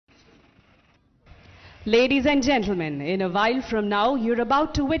Ladies and gentlemen, in a while from now, you're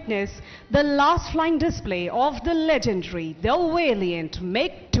about to witness the last flying display of the legendary, the valiant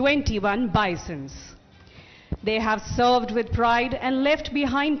Mig-21 Bisons. They have served with pride and left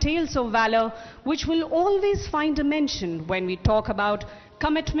behind tales of valor which will always find a mention when we talk about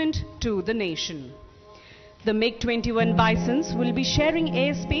commitment to the nation. The Mig-21 Bisons will be sharing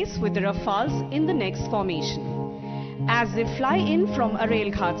airspace with the Rafales in the next formation. As they fly in from a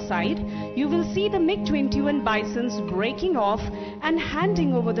railcart side, you will see the Mig-21 Bisons breaking off and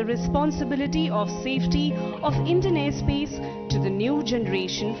handing over the responsibility of safety of Indian airspace to the new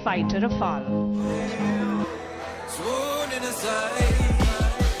generation fighter Rafale.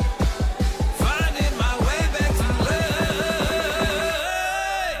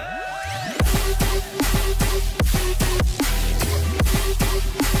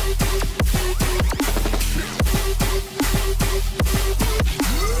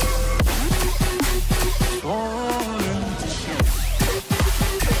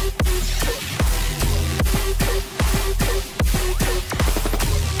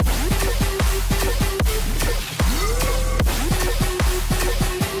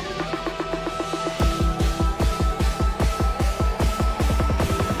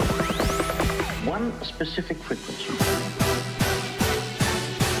 One specific quick